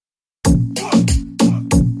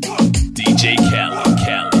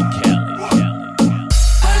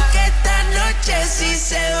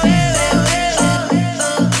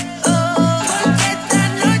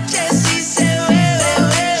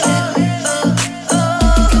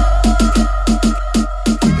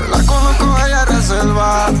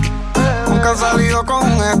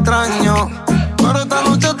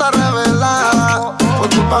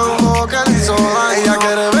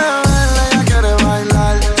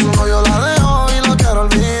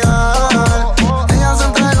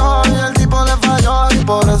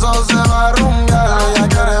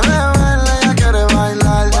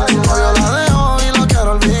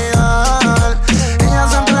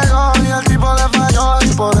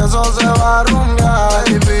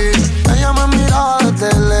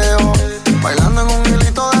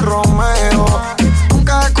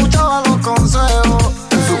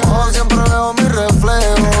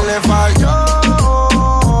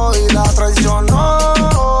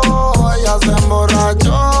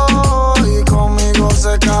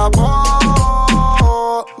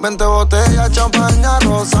20 botellas, champaña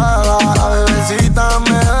rosada. La bebecita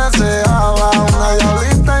me deseaba. Una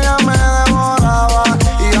diablita ya me devoraba.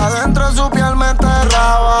 Y adentro de su piel me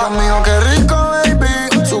enterraba. Dios mío, qué rico,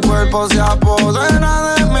 baby. Su cuerpo se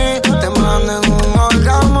apodera de mí. Te manden un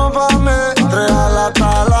orgasmo pa' mí. Real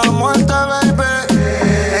hasta la muerte, baby.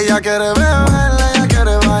 Ella quiere beber, ella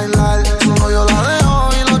quiere bailar. Su novio la dejó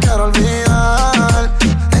y lo quiere olvidar.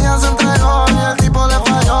 Ella se entregó y el tipo le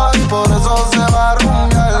falló. Y por eso se va a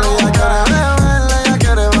rumbear. Ella quiere beber, ella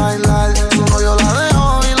quiere bailar. Su novio la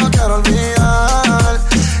dejó y lo quiere olvidar.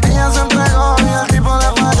 Ella se entregó y el tipo le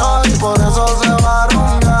falló. Y por eso se va a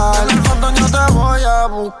rumbear. En el fondo yo te voy a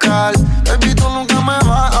buscar. Baby, tú nunca me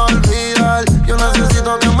vas a olvidar. Yo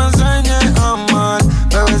necesito que me enseñes a amar.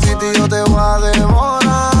 Bebecita, y yo te voy a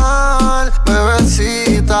devorar.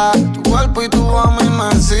 Bebecita, tu cuerpo y tu a mí me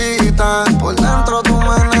excitan. Por dentro tú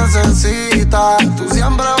me necesitas. Tú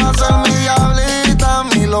siempre vas a ser mi diablita,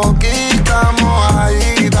 mi loquita,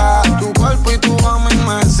 mojadita. Tu cuerpo y tu a mí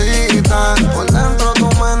me excitan. Por dentro tú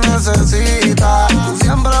me necesitas. Tú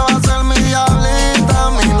siempre vas a ser mi diablita,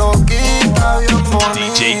 mi loquita, bien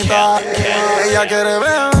bonita. Ella quiere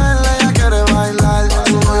beber, ella quiere bailar.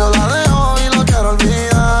 Su novio la dejó y lo quiere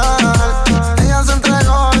olvidar. Ella se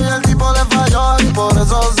entregó y el tipo le falló. Y por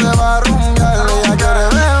eso se va a rumbear. Ella quiere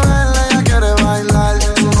beber, ella quiere bailar.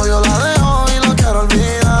 Su novio la dejó y lo quiere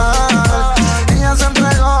olvidar. Ella se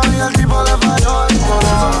entregó y el tipo le falló. Y por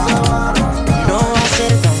eso se va a rumbear. No va a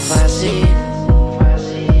ser tan fácil,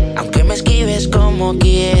 aunque me esquives como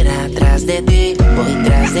quiera. Tras de ti, voy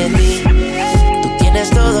tras de ti. Tú tienes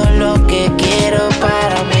todo lo que quiero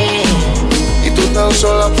para mí. Y tú tan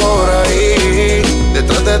sola por ahí.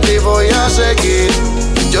 Detrás de ti voy a seguir.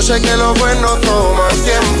 Yo sé que lo bueno toma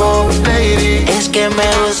tiempo, lady. Es que me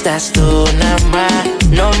gustas tú nada más,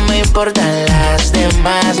 no me importan las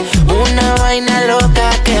demás. Una vaina loca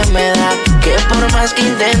que me da, que por más que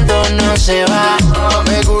intento no se va.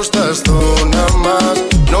 Me gustas tú nada más,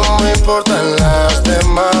 no me importan las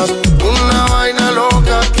demás. Una vaina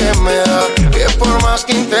loca que me da, que por más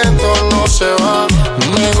que intento no se va.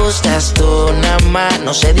 Me gustas tú nada más,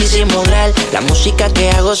 no sé disimular. La música que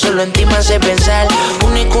hago solo en ti me hace pensar.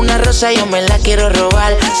 Única una rosa, yo me la quiero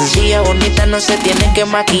robar. Sencilla, bonita, no se tiene que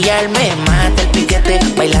maquillar. Me mata el piquete,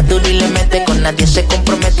 baila duro y le mete. Con nadie se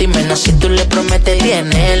compromete y menos si tú le prometes.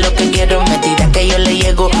 Tiene lo que quiero, me tira que yo le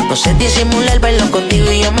llego. No sé disimular, bailo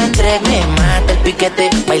contigo y yo me entrego. Me mata el piquete,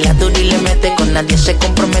 baila duro y le mete. Con nadie se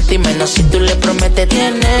compromete y menos si tú le prometes.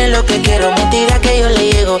 Tiene lo que quiero, me tira que yo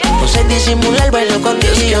le llego. No sé disimular, bailo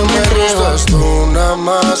contigo y yo me entrego. Me gustas tú nada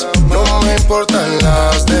más, no me importan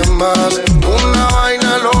las demás. Una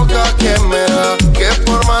vaina loca que me da, que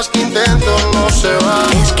por más que intento no se va.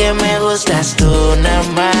 Es que me gustas tú nada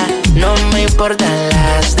más, no me importan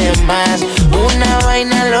las demás. Una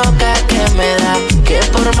vaina loca que me da, que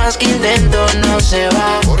por más que intento no se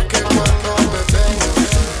va. Porque cuando te tengo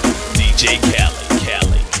Djcaly.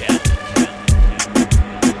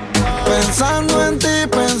 pensando en ti,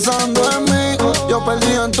 pensando en mí, yo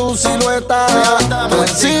perdido en tu silueta. Tú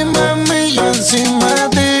encima de mí, yo encima de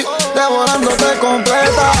ti, devorándote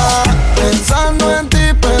completa. Pensando en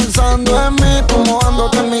ti, pensando en mí, tú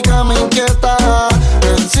mojándote en mi cama inquieta.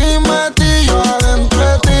 Encima de ti, yo adentro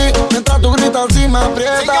de ti, mientras tú gritas y me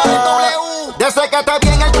aprietas. Desde que te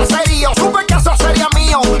vi en el caserío, supe que eso sería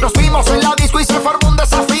mío. Nos vimos en la disco y se formó un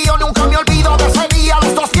desafío. Nunca me olvido de ese día,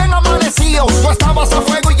 los dos bien amanecidos. Tú estabas a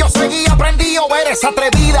fuego y yo seguía prendido. Eres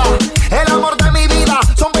atrevida, el amor de mi vida.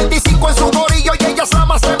 Son 25 en su corillo y ella es la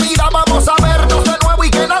más temida. Vamos a vernos de nuevo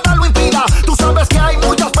y que nada lo impida. Tú sabes que hay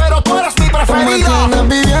muchas, pero tú eres mi preferida. Tú me tienes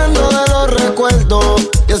viviendo de los recuerdos,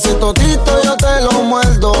 y ese totito yo te lo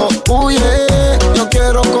muerdo. Yeah, yo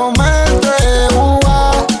quiero comerte,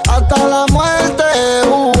 hasta la muerte,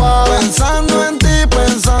 pensando en ti,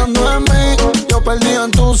 pensando en mí, yo perdido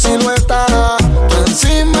en tu silueta. Tú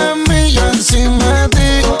encima de mí, yo encima de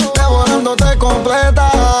ti, devorándote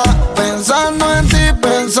completa. Pensando en ti,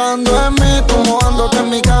 pensando en mí, tú mojándote en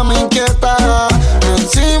mi cama inquieta.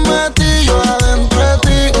 Encima de ti, yo adentro de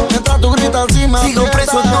ti, mientras tú gritas y me sigo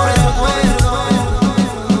preso en tu recuerdo.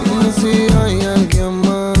 Y si hay alguien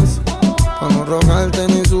más, para no rogarte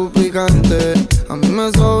ni suplicarte, a mí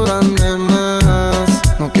me sobran de más.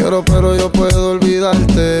 No quiero, pero yo puedo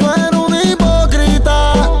olvidarte. Tú eres un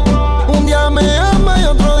hipócrita, un día me ama y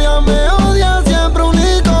otro día me odia, siempre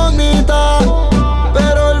una incógnita.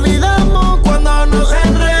 Pero olvidamos cuando nos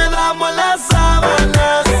enredamos en las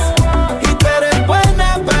sábanas. Y tú eres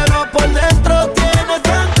buena, pero por dentro tienes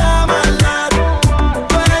tanta maldad.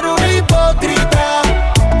 Tú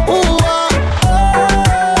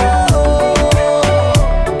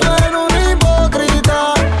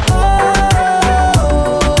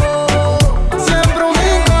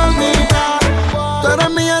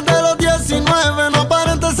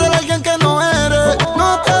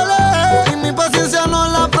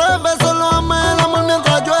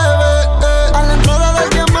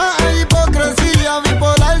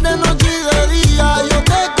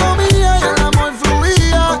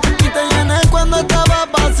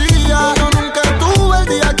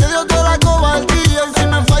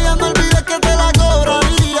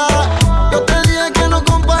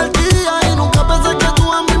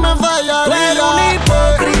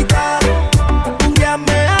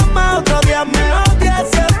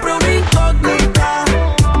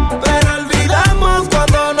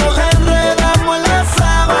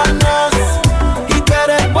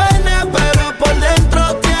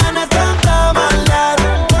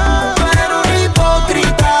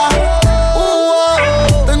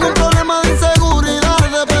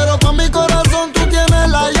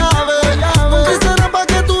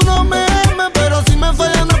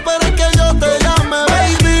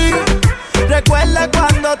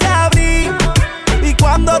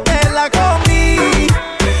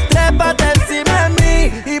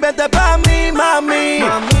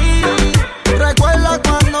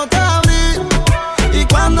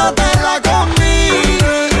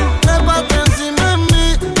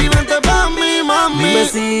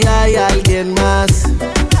hay alguien más,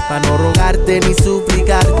 pa' no rogarte ni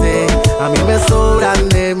suplicarte, a mí me sobran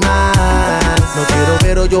de más. No quiero,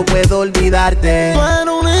 pero yo puedo olvidarte. Tú eres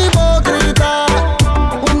un hipócrita,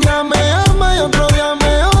 un día me ama y otro día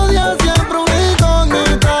me odia, siempre una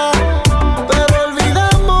incógnita. Pero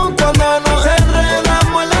olvidamos cuando nos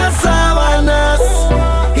enredamos en las sábanas.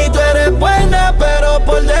 Y tú eres buena, pero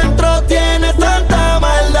por dentro tienes tanta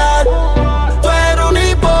maldad. Tú eres un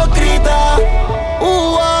hipócrita.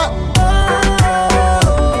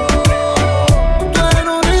 Tú eres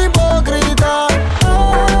un hipócrita.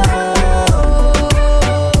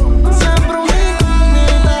 Siempre una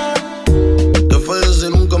incógnita. Te fallé si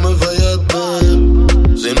nunca me fallaste,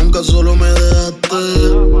 si nunca solo me dejaste.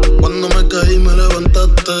 Cuando me caí me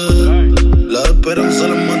levantaste, la esperanza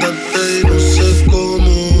la mataste. Y no sé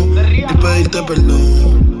cómo ni pedirte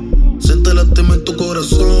perdón, si te lastimé tu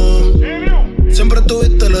corazón. Siempre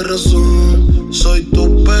tuviste la razón, soy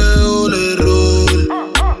tu peor error.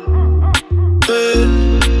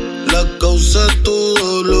 La causa de tu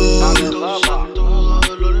dolor,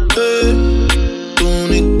 tu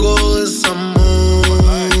único desamor.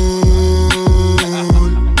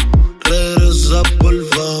 Regresa por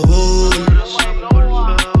favor,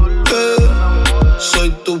 soy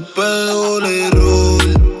tu peor error.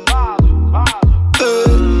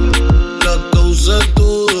 La causa de tu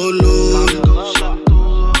dolor,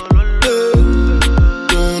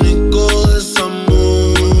 tu único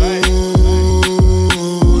desamor.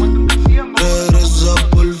 Regresa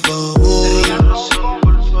por favor,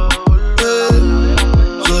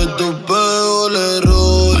 soy tu peor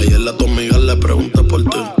error. Ayer a tu amiga le pregunté por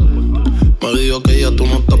ti, me dijo que ya tú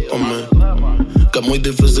no estás pa' mí, que es muy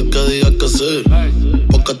difícil que digas que sí,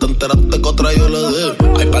 porque te enteraste que otra yo le di.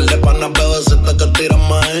 Hay par de panas bebecitas que tiran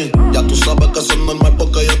maíz, ya tú sabes que son normal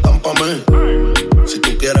porque ellos están pa' mí. Si tú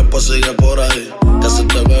quieres pues sigue por ahí, que si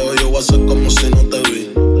te veo yo voy a hacer como si no te vi.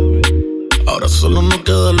 Ahora solo nos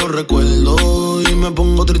quedan los recuerdos y me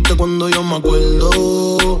pongo triste cuando yo me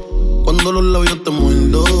acuerdo, cuando los labios te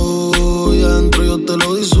muerdo y adentro yo te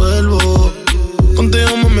lo disuelvo. Contigo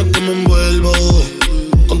mami es que me envuelvo,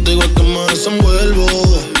 contigo es que me desenvuelvo.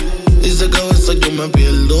 Dice que a veces yo me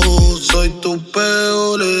pierdo, soy tu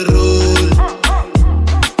peor error.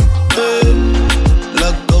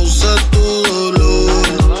 La causa de tu dolor,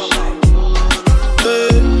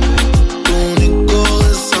 tu único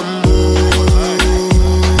desamor.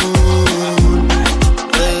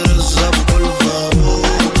 Regresa por favor.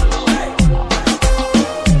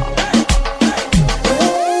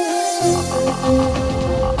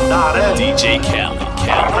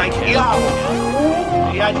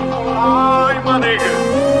 Djcaly.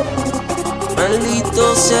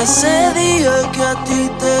 Maldito sea ese día que a ti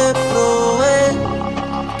te probé.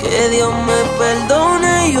 Que Dios me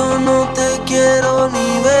perdone, yo no te quiero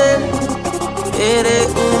ni ver. Eres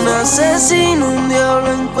un asesino, un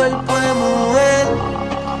diablo en cuerpo de mujer.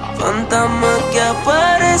 Fantasma que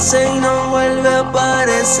aparece y no vuelve a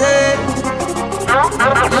aparecer. No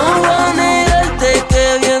voy a negarte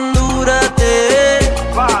que bien dura te ves.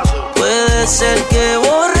 Puede ser que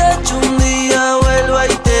borracho un día vuelva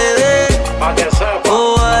y te dé.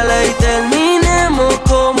 Ojalá y terminemos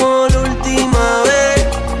como la última vez.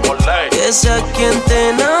 Que sea quien te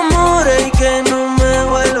enamore y que no me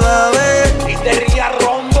vuelva a ver. Y te ría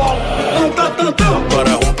rondón. Tú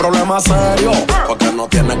eres un problema serio, porque no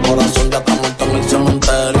tienes corazón, ya está muerto en el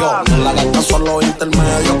cementerio. No le hagas caso a los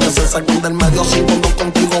intermedios, que se saquen del medio. Si cuando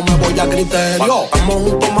contigo me voy a criterio. Estamos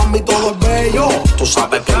juntos, mami, todo es bello. Tú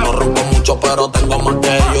sabes que no rompo mucho, pero tengo más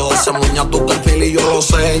que yo. Ese muña tú que el fil y yo lo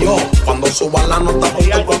sé yo. Cuando suba la nota,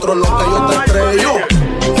 ponte cuatro lo que yo te estrello.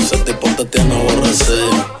 Ese tipo te tiene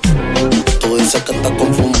aborrecido. Tú dices que estás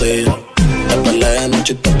confundida. Te peleé de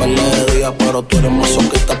noche y te peleé de día, pero tú eres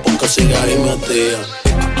masoquista porque sigues ahí metida.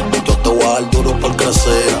 Yo te voy a dar duro por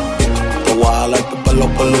crecer, te voy a jalar tu pelo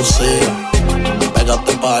por lucir.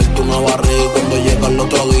 Pégate pa' darte una barriga y cuando llega el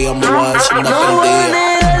otro día me voy a decir una No voy a perdida.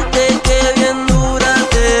 negarte que bien dura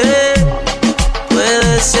te ves.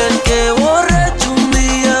 Puede ser que borracho un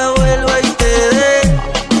día vuelva y te dé.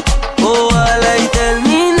 Ojalá y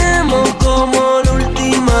terminemos como la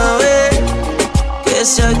última vez. Que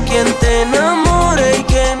sea quien te enamore y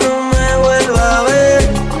que no me vuelva a ver.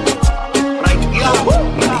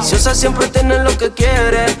 Maliciosa siempre tiene lo que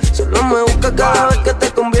quiere, solo me busca cada vez que te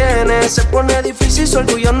conviene. Se pone difícil, su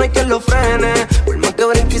orgullo no hay que lo frene. Por más que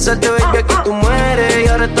brinquizarte, baby, aquí tú mueres. Y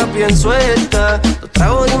ahora estás bien suelta, lo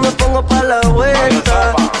trago y me pongo pa' la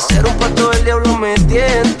vuelta. Ser un pato del diablo me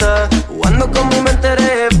tienta, jugando con mi mente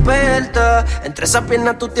eres experta. Entre esas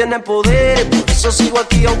piernas tú tienes poder, por eso sigo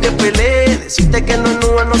aquí aunque pelee. Decirte que no es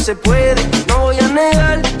nube no se puede, no voy a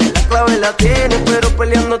negar.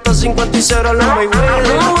 50 y 0 los Mayweather.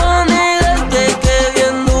 No voy a negarte que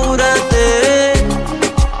bien dura te ve.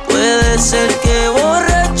 Puede ser que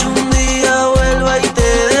borracho un día vuelva y te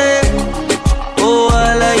dé.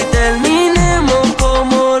 Ojalá y terminemos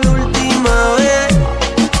como la última vez.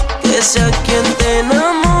 Que sea quien te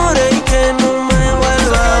enamore y que no me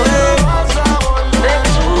vuelva a ver.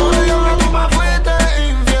 Tú me fuiste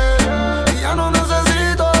infiel y ya no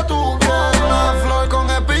necesito tu piel. Una flor con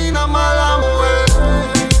espina, mala mujer,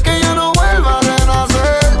 que ya no vuelva a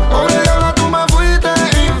renacer. Pobre diabla, tú me fuiste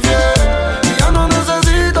infiel y ya no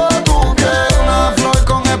necesito tu piel. Una flor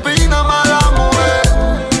con espina, mala mujer.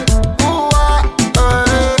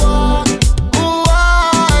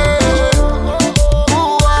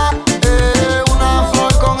 Una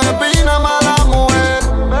flor con espina, mala mujer.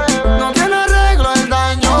 No tiene arreglo el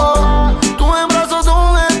daño. Tú en brazos de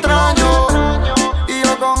un extraño y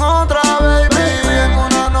yo con otra baby. En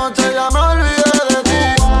una noche ya me olvidé de ti.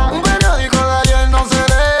 Un periódico de ayer no se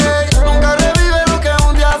lee. Nunca revive lo que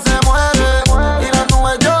un día se muere. Y las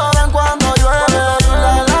nubes lloran cuando llueve. Y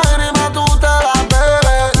las lágrimas tú te las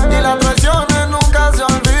bebes. Y las traiciones nunca se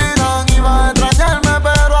olvidan. Y vas a extrañarme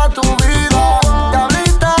pero a tu vida.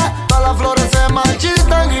 Diablita, todas las flores se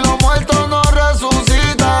marchitan y los muertos no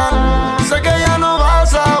resucitan. Sé que ya no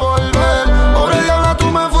vas a volver. Pobre diabla, tú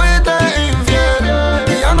me fuiste infiel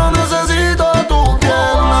y ya no necesito tu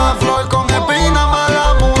piel. Una flor con espina,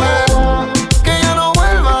 mala mujer, que ya no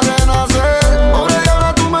vuelva a renacer. Pobre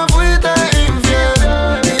diabla, tú me fuiste infiel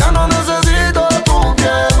y ya no necesito tu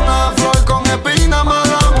piel. Una flor con espina,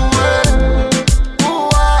 mala mujer.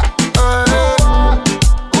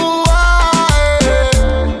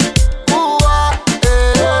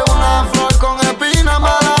 Una flor con espina,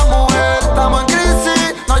 mala mujer. Estamos en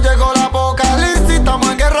crisis, nos llegó la apocalipsis. Estamos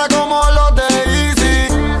en guerra como los de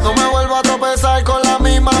Easy. No me vuelvo a tropezar con la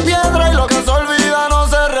misma piedra y lo que se olvida no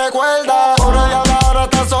se recuerda. Pobre diabla, ahora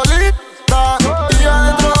está solita y yo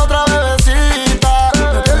adentro de otra bebecita.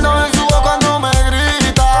 Me pierdo en su voz cuando me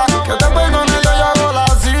grita que te perdone, yo hago la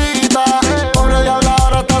cita. Pobre diabla,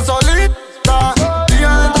 ahora está solita y yo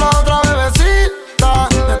adentro de otra bebecita.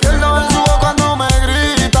 Me pierdo en su voz cuando me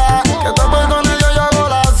grita que te perdone, yo hago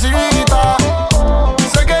la cita.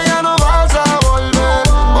 Sé que ya no vas a volver.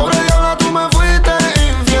 Pobre diabla, tú me fuiste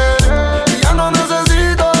infiel y ya no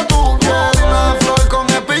necesito tu piel. Una flor con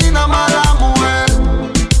espina, mala mujer,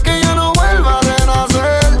 que ya no vuelva a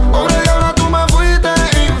renacer. Pobre diabla, tú me fuiste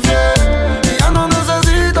infiel y ya no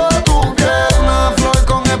necesito tu piel. Una flor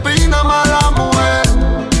con espina, mala mujer.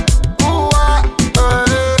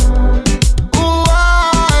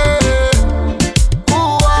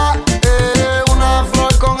 Una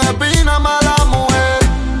flor con espina, mala mujer.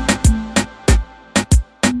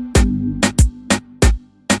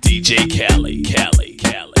 DJ Caly.